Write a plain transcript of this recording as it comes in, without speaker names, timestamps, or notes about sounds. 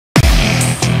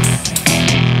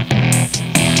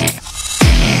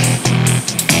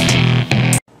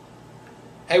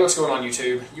Hey, what's going on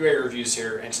YouTube? UA Reviews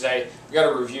here, and today we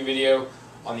got a review video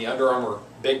on the Under Armour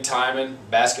Big Timin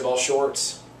Basketball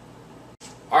shorts.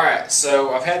 Alright,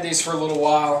 so I've had these for a little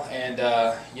while, and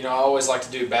I always like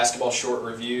to do basketball short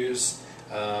reviews.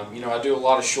 I do a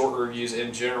lot of short reviews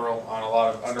in general on a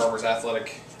lot of Under Armour's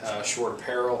athletic short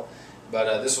apparel,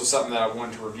 but this was something that I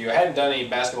wanted to review. I hadn't done any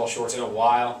basketball shorts in a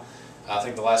while. I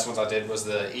think the last ones I did was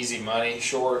the Easy Money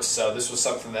shorts, so this was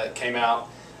something that came out,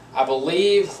 I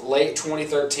believe, late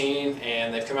 2013,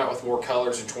 and they've come out with more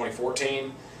colors in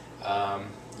 2014.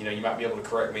 You might be able to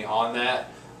correct me on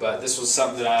that, but this was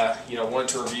something that I wanted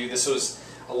to review. This was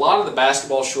a lot of the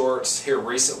basketball shorts here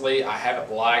recently I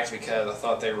haven't liked because I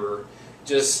thought they were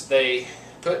they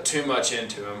put too much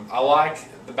into them. I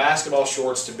like the basketball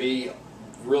shorts to be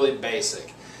really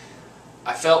basic.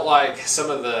 I felt like some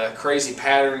of the crazy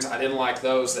patterns, I didn't like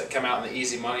those that come out in the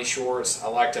Easy Money shorts. I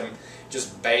liked them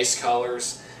just base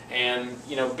colors. And,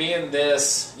 being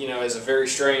this, is a very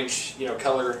strange,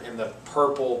 color in the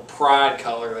purple Pride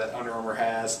color that Under Armour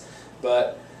has.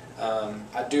 But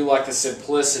I do like the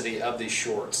simplicity of these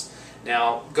shorts.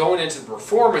 Now, going into the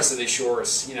performance of these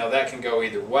shorts, that can go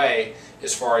either way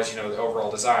as far as, the overall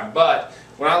design. But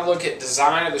when I look at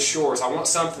design of the shorts, I want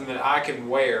something that I can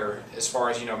wear as far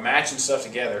as, matching stuff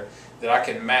together that I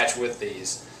can match with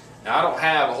these. Now, I don't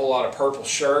have a whole lot of purple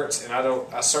shirts, and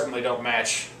I certainly don't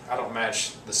match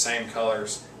the same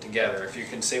colors together. If you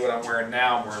can see what I'm wearing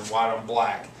now, I'm wearing white on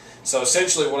black. So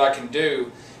essentially what I can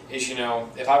do is,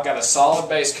 if I've got a solid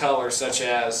base color such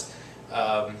as,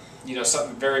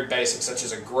 something very basic such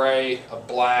as a gray, a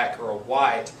black, or a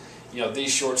white,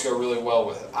 these shorts go really well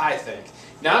with it, I think.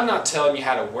 Now, I'm not telling you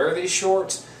how to wear these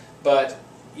shorts, but,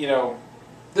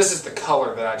 this is the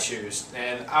color that I choose.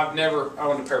 And I've never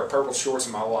owned a pair of purple shorts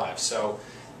in my life, so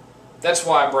that's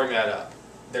why I bring that up.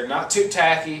 They're not too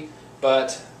tacky,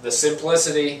 but the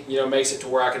simplicity, makes it to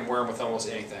where I can wear them with almost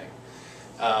anything.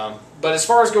 But as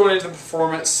far as going into the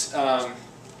performance, what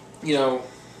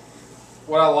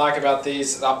I like about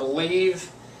these, I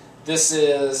believe this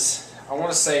is, I want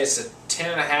to say it's a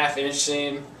 10.5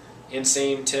 inseam,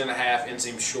 10.5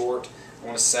 inseam short, I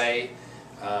want to say.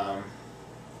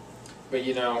 But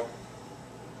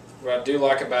what I do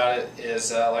like about it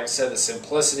is, like I said, the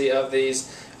simplicity of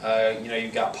these.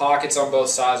 You've got pockets on both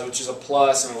sides, which is a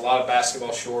plus in a lot of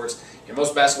basketball shorts.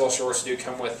 Most basketball shorts do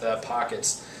come with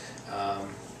pockets.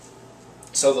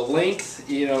 So the length,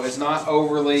 is not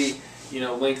overly,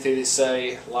 lengthy to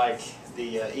say like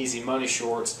the Easy Money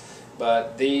shorts,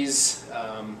 but these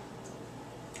are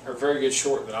a very good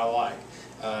short that I like.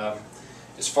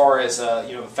 As far as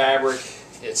the fabric,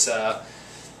 it's a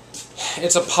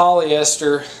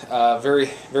polyester,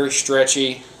 very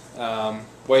stretchy.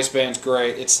 Waistband's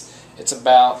great. It's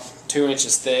about 2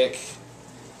 inches thick.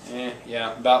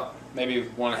 About maybe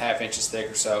 1.5 inches thick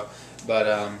or so.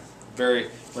 But very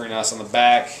nice on the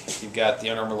back. You've got the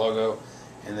Under Armour logo,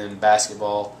 and then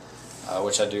basketball,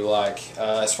 which I do like.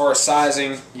 As far as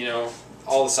sizing,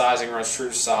 all the sizing runs true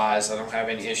to size. I don't have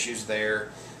any issues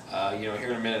there. Here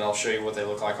in a minute I'll show you what they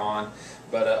look like on.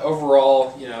 But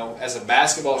overall, as a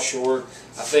basketball short,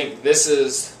 I think this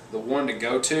is the one to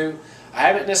go to. I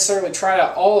haven't necessarily tried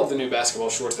out all of the new basketball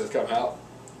shorts that have come out,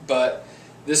 but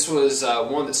this was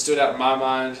one that stood out in my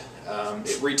mind.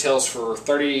 It retails for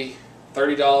 $30.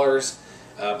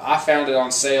 I found it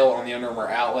on sale on the Under Armour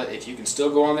outlet. If you can still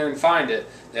go on there and find it,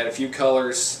 they had a few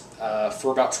colors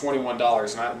for about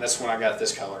 $21, and that's when I got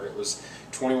this color. It was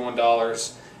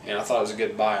 $21, and I thought it was a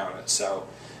good buy on it. So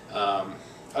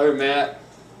other than that,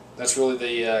 that's really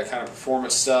the kind of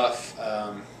performance stuff.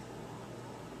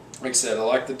 Like I said, I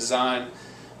like the design,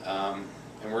 and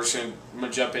I'm going to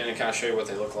jump in and kind of show you what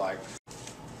they look like.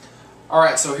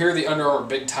 Alright, so here are the Under Armour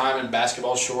Big Timin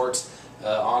Basketball shorts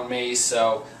on me. So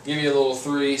I'll give you a little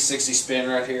 360 spin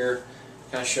right here,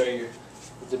 kind of show you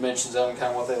the dimensions of them,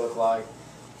 kind of what they look like.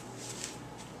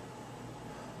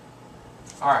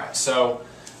 Alright, so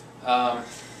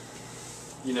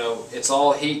it's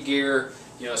all heat gear.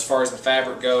 As far as the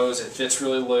fabric goes, it fits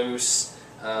really loose.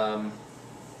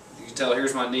 You can tell,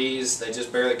 here's my knees. They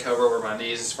just barely cover over my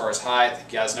knees as far as height.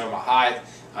 You guys know my height.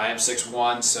 I am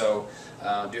 6'1", so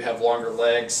do have longer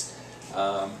legs.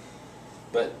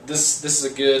 But this is a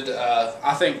good,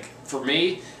 I think for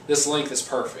me, this length is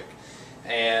perfect.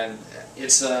 And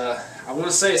it's I want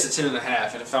to say it's a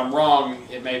 10.5, and if I'm wrong,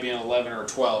 it may be an 11 or a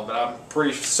 12, but I'm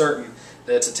pretty certain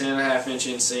that it's a 10.5 inch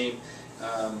inseam.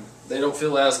 They don't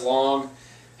feel as long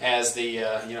as the,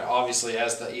 obviously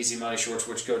as the Easy Money shorts,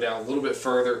 which go down a little bit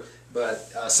further, but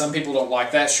some people don't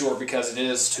like that short because it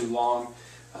is too long.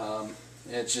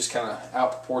 It just kind of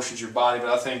outproportions your body, but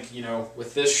I think,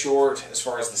 with this short, as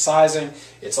far as the sizing,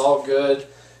 it's all good.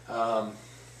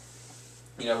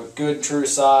 You know, good true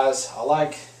size. I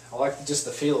like just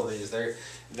the feel of these.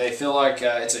 They feel like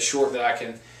it's a short that I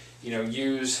can, you know,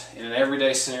 use in an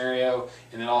everyday scenario,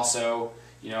 and then also,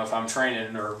 you know, if I'm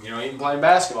training or, you know, even playing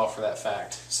basketball for that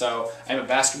fact. So I'm a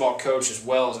basketball coach as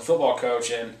well as a football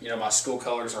coach, and, you know, my school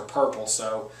colors are purple.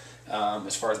 So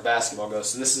as far as basketball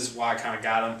goes, so this is why I kind of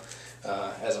got them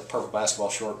as a purple basketball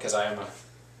short, because I am a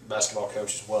basketball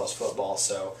coach as well as football.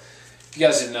 So if you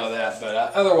guys didn't know that, but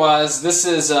otherwise, this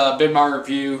has been my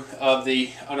review of the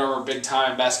Under Armour Big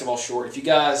Time basketball short. If you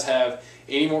guys have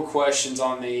any more questions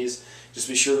on these, just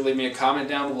be sure to leave me a comment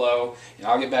down below, and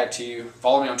I'll get back to you.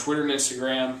 Follow me on Twitter and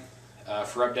Instagram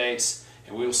for updates,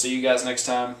 and we will see you guys next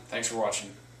time. Thanks for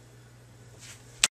watching.